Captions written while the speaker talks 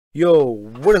Yo,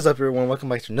 what is up everyone? Welcome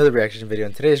back to another reaction video.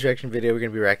 In today's reaction video, we're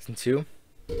going to be reacting to...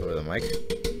 Over the mic.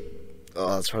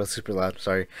 Oh, that's probably super loud,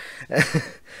 sorry.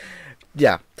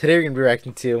 Yeah, today we're going to be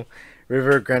reacting to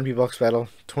River Grand Beatbox Battle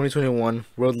 2021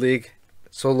 World League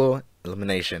Solo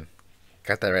Elimination.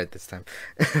 Got that right this time.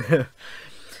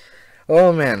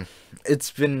 Oh man,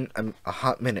 it's been a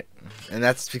hot minute. And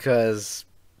that's because,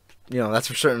 that's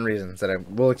for certain reasons that I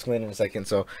will explain in a second.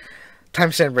 So,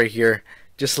 timestamp right here.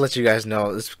 Just to let you guys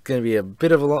know, this is going to be a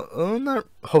bit of a long,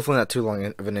 hopefully not too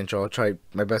long of an intro. I'll try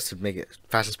my best to make it as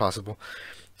fast as possible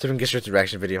so we can get straight to the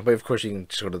reaction video. But of course, you can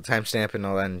just go to the timestamp and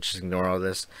all that and just ignore all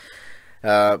this.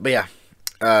 But yeah,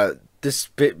 this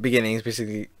beginning is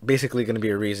basically going to be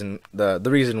the reason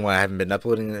why I haven't been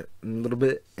uploading it in a little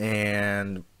bit,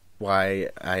 and why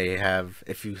I have,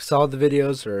 if you saw the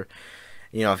videos, or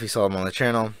if you saw them on the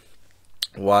channel,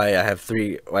 why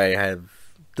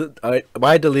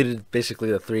I deleted basically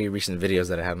the 3 recent videos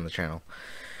that I had on the channel.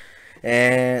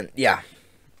 And yeah,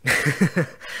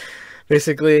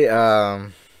 basically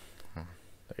there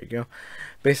you go.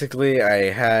 Basically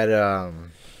I had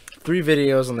 3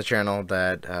 videos on the channel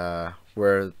that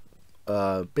were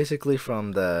basically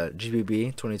from the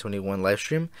GBB 2021 live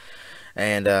stream,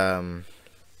 and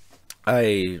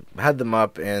I had them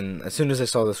up, and as soon as I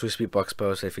saw the Swiss Beatbox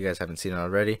post, if you guys haven't seen it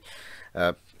already,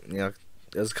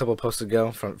 it was a couple of posts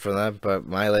ago from that, but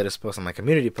my latest post on my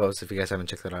community post, if you guys haven't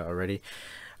checked that out already,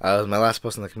 was my last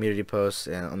post on the community post,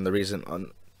 and on the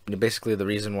reason, basically the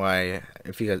reason why,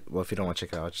 if you don't want to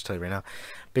check it out, I'll just tell you right now.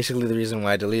 Basically the reason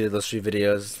why I deleted those 3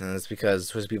 videos, and it's because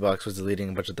Swiss Beatbox was deleting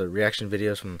a bunch of the reaction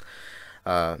videos from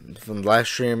the live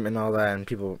stream and all that, and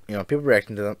people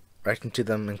reacting to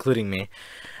them, including me.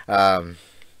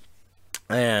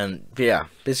 And yeah,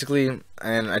 basically,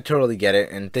 and I totally get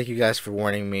it, and thank you guys for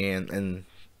warning me, and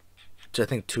I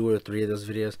think 2 or 3 of those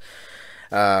videos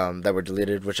that were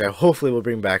deleted, which I hopefully will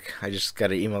bring back. I just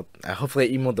got an email. Hopefully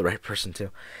I emailed the right person too,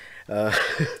 to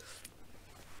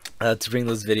bring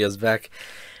those videos back.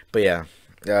 But yeah,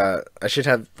 I should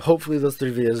have hopefully those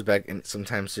 3 videos back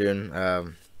sometime soon.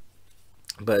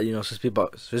 But Swiss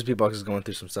Beatbox is going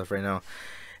through some stuff right now,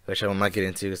 which I will not get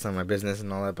into. It's not my business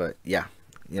and all that. But yeah,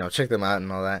 check them out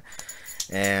and all that.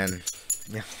 And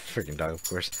yeah, freaking dog, of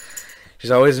course.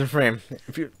 She's always in frame.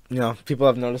 If people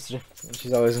have noticed her.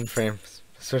 She's always in frame,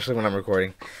 especially when I'm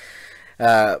recording.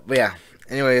 But yeah,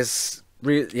 anyways,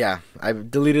 I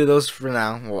deleted those for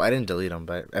now. Well, I didn't delete them,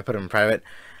 but I put them in private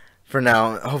for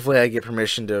now. Hopefully, I get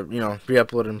permission to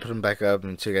re-upload and put them back up,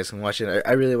 and so you guys can watch it.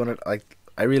 I really wanted,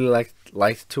 I really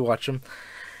like to watch them,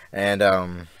 and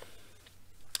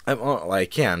I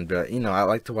can, but I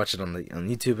like to watch it on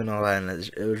YouTube and all that, and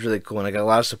it was really cool, and I got a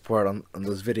lot of support on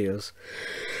those videos.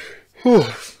 Whew.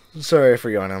 Sorry for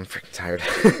yawning, I'm freaking tired.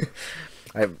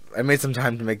 I made some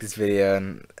time to make this video,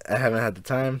 and I haven't had the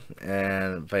time,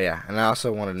 but yeah, and I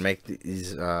also wanted to make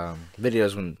these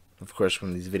videos when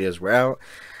these videos were out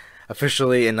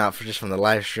officially, and not just from the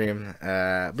live stream.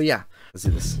 But yeah, let's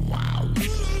do this. Wow.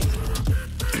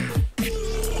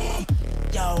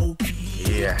 Yo.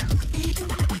 Yeah.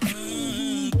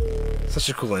 Such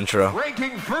a cool intro.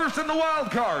 Ranking first in the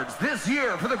wild cards this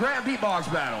year for the Grand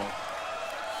Beatbox Battle.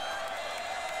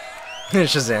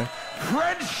 Shazam.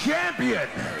 French champion.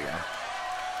 There we go.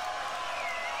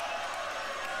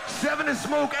 7 to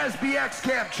Smoke SBX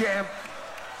camp champ.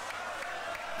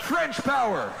 French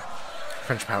Power.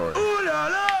 French Power. Ooh la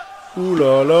la. Ooh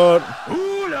la la.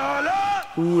 Ooh la la.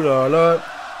 Ooh la la.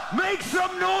 Make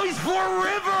some noise for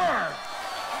River.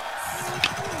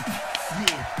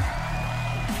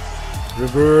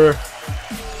 River.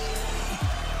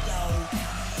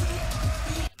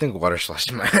 I think water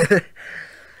splashed in my head.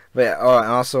 But yeah, oh, and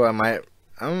also I might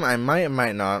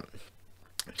not,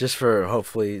 just for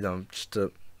hopefully, just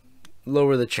to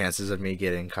lower the chances of me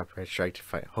getting copyright striked.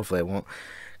 Hopefully I won't,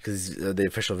 because the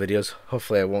official videos.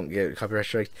 Hopefully I won't get copyright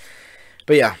striked.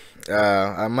 But yeah,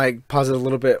 I might pause it a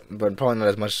little bit, but probably not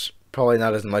as much. Probably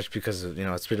not as much because it's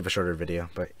a bit of a shorter video.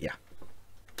 But yeah.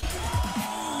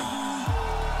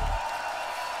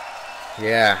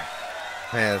 Yeah,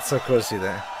 man, it's so cool to see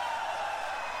that.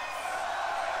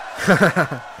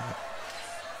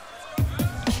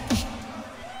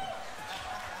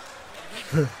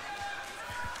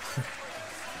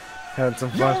 Having some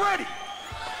fun. Y'all ready?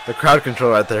 The crowd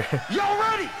control right there. Y'all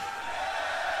ready?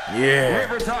 Yeah.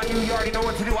 River taught you, you already know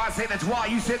what to do. I say the trois,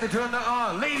 you say the turn the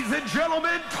on. Ladies and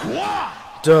gentlemen, trois.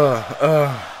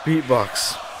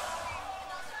 Beatbox.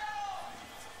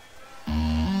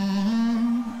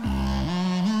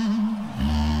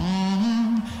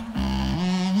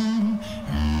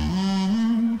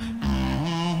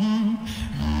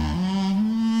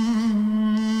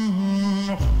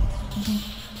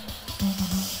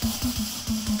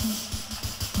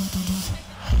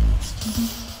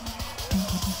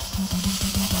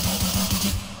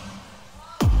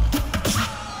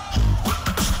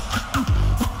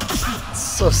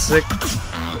 so sick.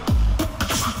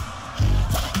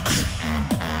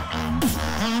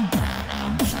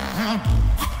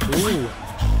 Ooh.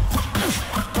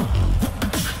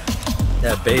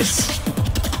 That bass.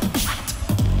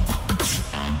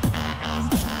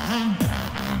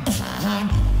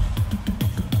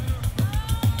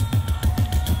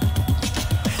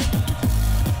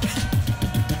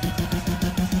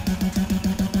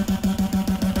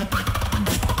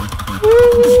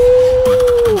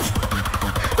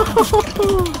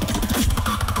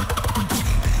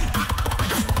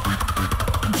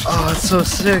 Oh, it's so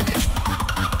sick.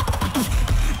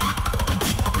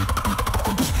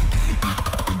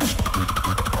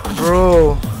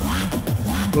 Bro,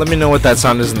 let me know what that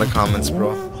sound is in the comments,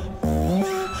 bro.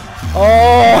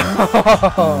 Oh,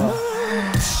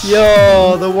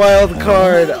 yo, the wild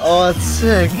card. Oh, it's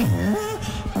sick.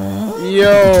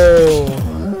 Yo.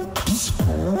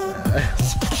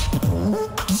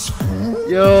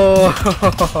 Yo.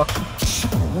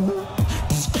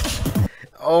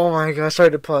 Oh my gosh,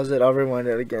 sorry to pause it. I'll rewind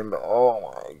it again. But oh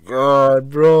my god,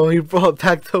 bro, he brought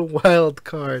back the wild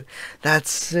card. That's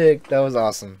sick. That was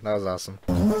awesome. That was awesome.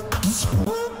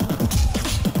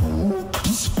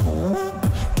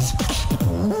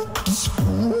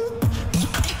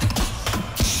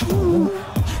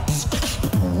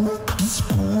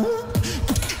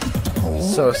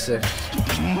 So sick.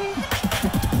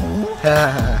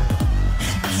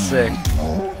 Sick.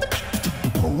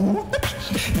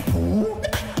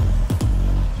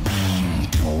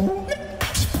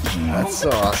 That's so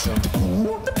awesome.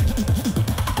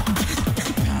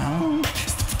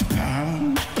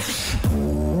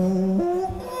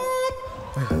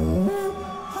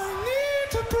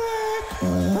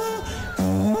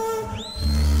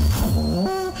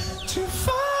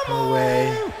 No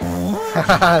way.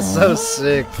 So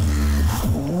sick.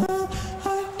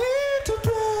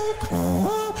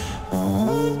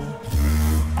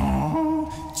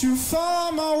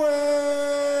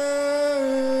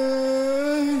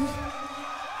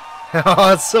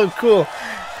 Oh, it's so cool.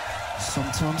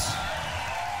 Sometimes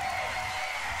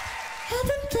I've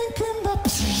been thinking about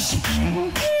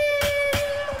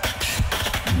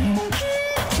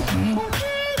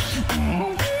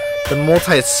the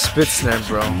multi-spit snare,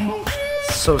 bro.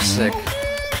 So sick.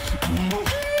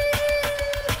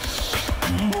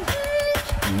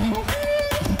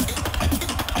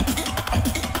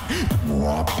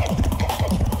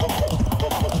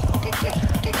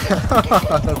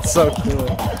 That's so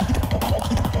cool.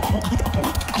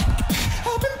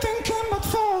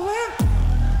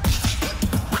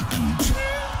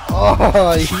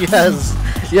 Oh, yes.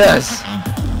 Yes.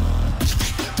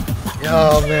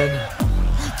 Oh, man.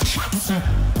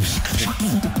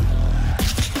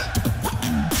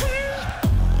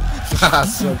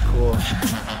 So cool.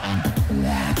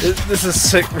 This is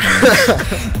sick.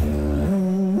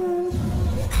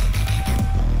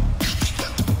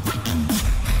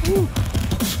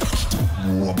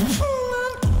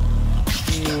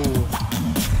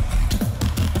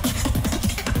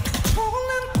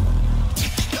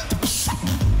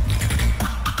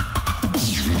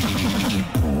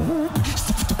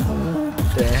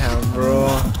 Damn, bro.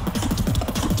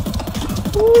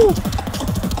 Woo.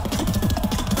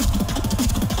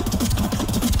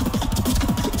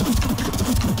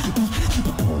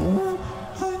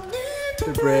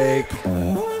 The break.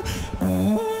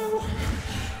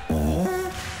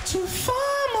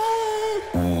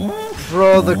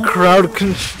 Bro, the crowd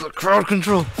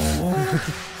control.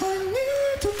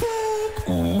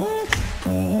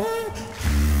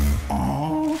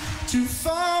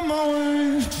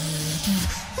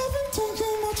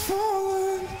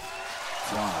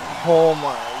 Oh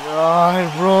my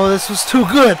god, bro, this was too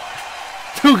good.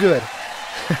 Too good.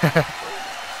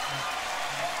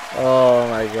 Oh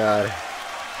my god.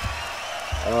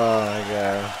 Oh my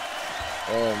god.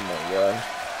 Oh my god.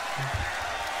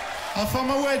 I found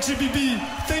my way, GBB.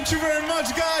 Thank you very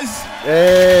much, guys.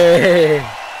 Hey.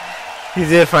 He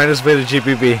did find his way to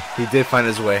GBB. He did find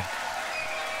his way.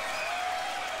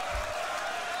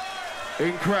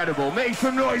 Incredible. Make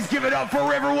some noise. Give it up for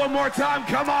River one more time.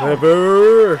 Come on.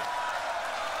 River.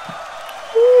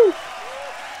 Woo.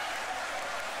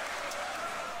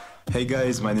 Hey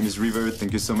guys, my name is River.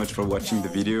 Thank you so much for watching the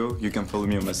video. You can follow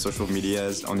me on my social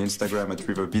medias, on Instagram at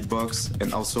River Beatbox,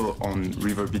 and also on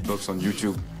River Beatbox on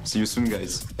YouTube. See you soon,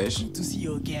 guys. Esh. To see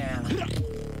you again.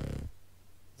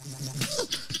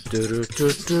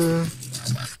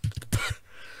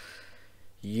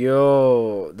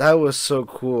 Yo, that was so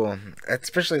cool.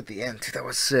 Especially at the end, too. That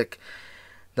was sick.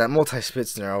 That multi-spit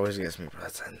snare always gets me, bro.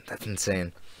 That's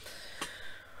insane.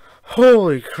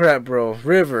 Holy crap, bro.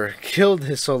 River killed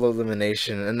his solo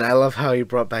elimination, and I love how he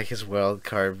brought back his wild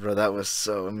card, bro. That was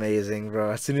so amazing,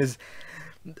 bro. As soon as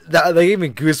that gave me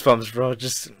goosebumps, bro.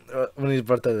 Just when he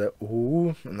brought that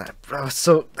ooh, and that was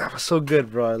so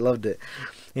good, bro. I loved it.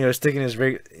 You know, sticking his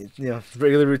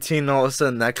regular routine, and all of a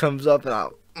sudden that comes up, and I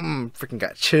freaking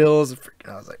got chills.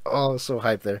 I was like, oh, so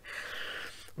hyped there.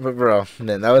 But bro,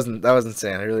 man, that was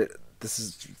insane. This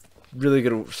is really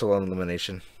good solo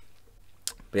elimination.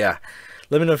 But yeah,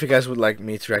 let me know if you guys would like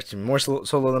me to react to more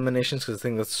solo eliminations, because I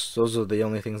think those are the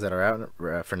only things that are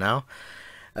out for now.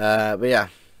 But yeah,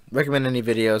 recommend any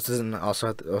videos. Doesn't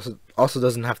also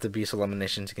doesn't have to be solo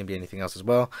eliminations. It can be anything else as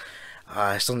well.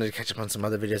 I still need to catch up on some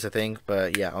other videos, I think.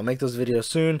 But yeah, I'll make those videos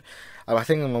soon. I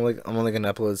think I'm only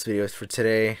gonna upload this videos for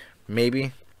today.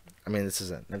 Maybe. I mean, it's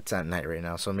at night right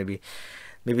now, so maybe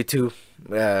two.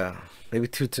 Maybe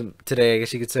two today, I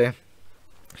guess you could say.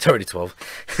 It's already 12.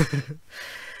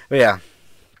 But yeah,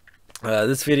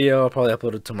 this video I'll probably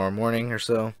upload it tomorrow morning or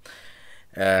so,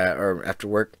 or after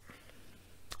work,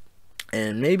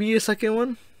 and maybe a second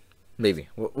one, maybe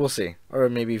we'll see. Or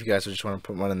maybe if you guys just want to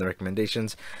put one in the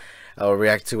recommendations, I'll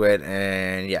react to it.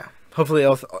 And yeah, hopefully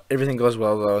everything goes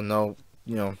well though.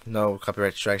 No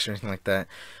copyright strikes or anything like that.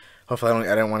 Hopefully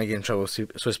I don't want to get in trouble with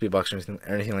Swiss Beatbox or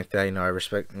anything like that. You know, I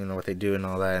respect what they do and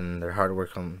all that, and their hard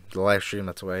work on the live stream.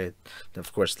 That's why,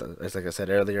 of course, as like I said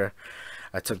earlier,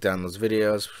 I took down those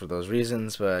videos for those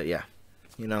reasons. But yeah,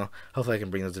 hopefully I can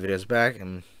bring those videos back,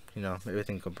 and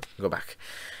everything can go back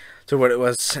to what it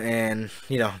was. And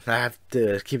I have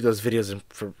to keep those videos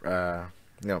for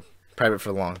private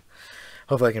for long.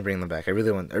 Hopefully I can bring them back. I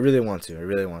really want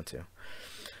to.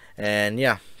 And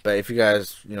yeah, but if you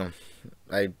guys,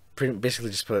 I basically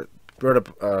just wrote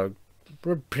up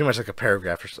pretty much like a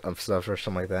paragraph of stuff or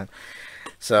something like that.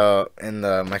 So in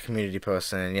my community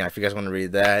post, and yeah, if you guys want to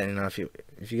read that,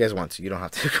 if you guys want to, you don't have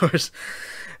to, of course.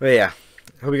 But yeah,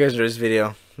 hope you guys enjoyed this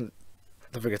video.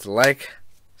 Don't forget to like,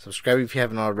 subscribe if you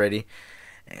haven't already,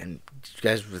 and you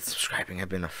guys with subscribing have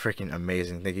been freaking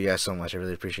amazing. Thank you guys so much. I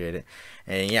really appreciate it.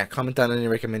 And yeah, comment down any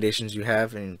recommendations you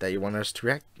have and that you want us to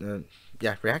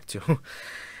react to.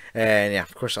 And yeah,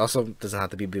 of course, also doesn't have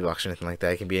to be Beatbox or anything like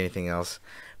that. It can be anything else.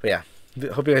 But yeah,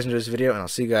 hope you guys enjoyed this video, and I'll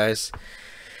see you guys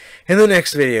in the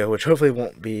next video, which hopefully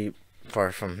won't be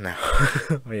far from now.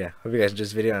 But yeah, hope you guys enjoyed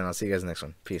this video, and I'll see you guys in the next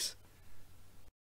one. Peace.